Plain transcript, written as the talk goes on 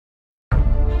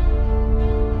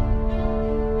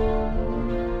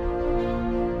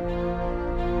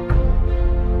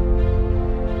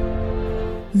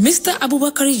Mr.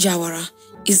 Abubacar Jawara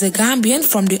is a Gambian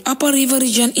from the Upper River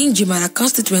region in Jawara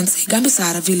constituency,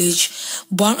 Gambia village.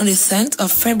 Born on the 10th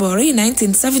of February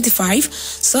 1975,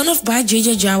 son of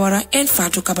Bajeja Jawara and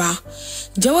Fatou Kaba.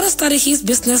 Jawara started his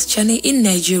business journey in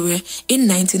Nigeria in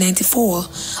 1994.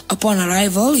 Upon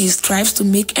arrival, he strives to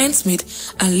make ends meet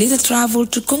and later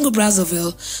traveled to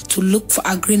Congo-Brazzaville to look for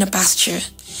a greener pasture.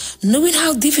 Knowing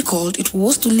how difficult it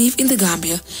was to live in the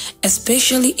Gambia,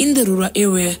 especially in the rural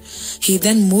area, he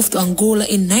then moved to Angola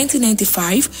in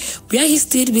 1995, where he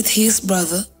stayed with his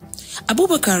brother.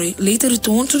 Abubacar later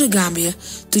returned to the Gambia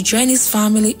to join his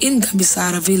family in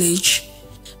Gambia village.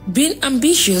 Being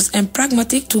ambitious and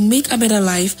pragmatic to make a better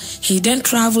life, he then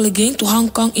traveled again to Hong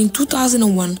Kong in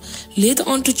 2001, later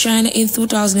on to China in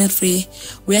 2003,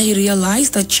 where he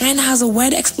realized that China has a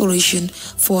wide exploration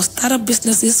for startup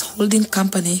businesses holding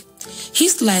company.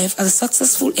 His life as a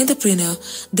successful entrepreneur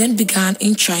then began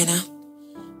in China.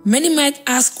 Many might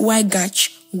ask why Gach?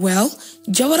 Well,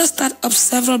 Jawara started up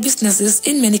several businesses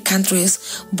in many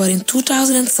countries, but in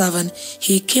 2007,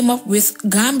 he came up with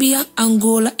Gambia,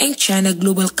 Angola, and China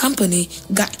global company,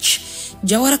 Gach.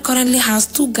 Jawara currently has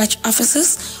 2 Gach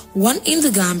offices, one in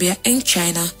the Gambia and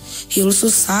China. He also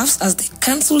serves as the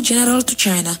Consul General to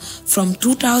China from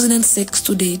 2006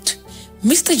 to date.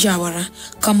 Mr. Jawara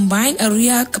combined a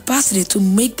real capacity to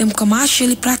make them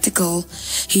commercially practical.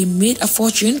 He made a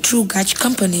fortune through Gach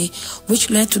Company, which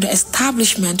led to the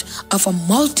establishment of a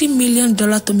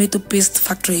multi-million-dollar tomato paste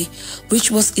factory,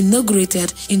 which was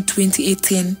inaugurated in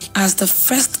 2018 as the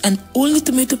first and only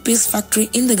tomato paste factory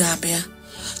in the Gambia.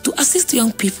 To assist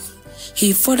young people,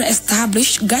 he further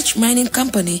established Gach Mining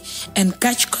Company and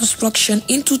Gach Construction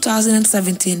in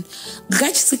 2017,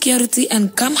 Gach Security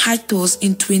and Gam Hajj Tours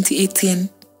in 2018.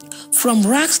 From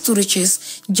rags to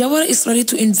riches, Jawara is ready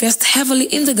to invest heavily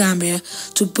in the Gambia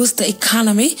to boost the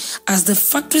economy as the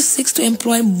factory seeks to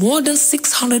employ more than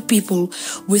 600 people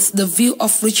with the view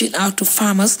of reaching out to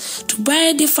farmers to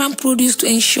buy their farm produce to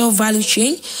ensure value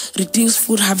chain, reduce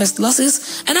food harvest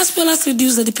losses, and as well as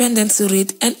reduce the dependency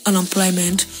rate and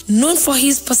unemployment. Known for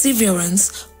his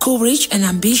perseverance, courage, and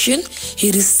ambition, he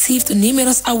received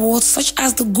numerous awards such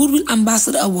as the Goodwill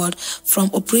Ambassador Award from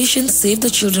Operation Save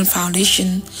the Children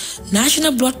Foundation,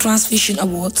 National Blood Transfusion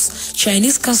Awards,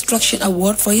 Chinese Construction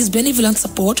Award for his benevolent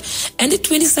support, and the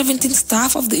 2017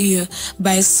 Staff of the Year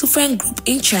by Sufan Group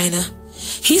in China.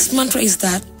 His mantra is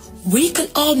that we can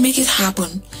all make it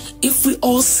happen if we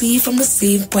all see from the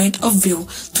same point of view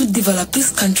to develop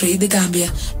this country, the Gambia,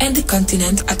 and the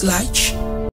continent at large.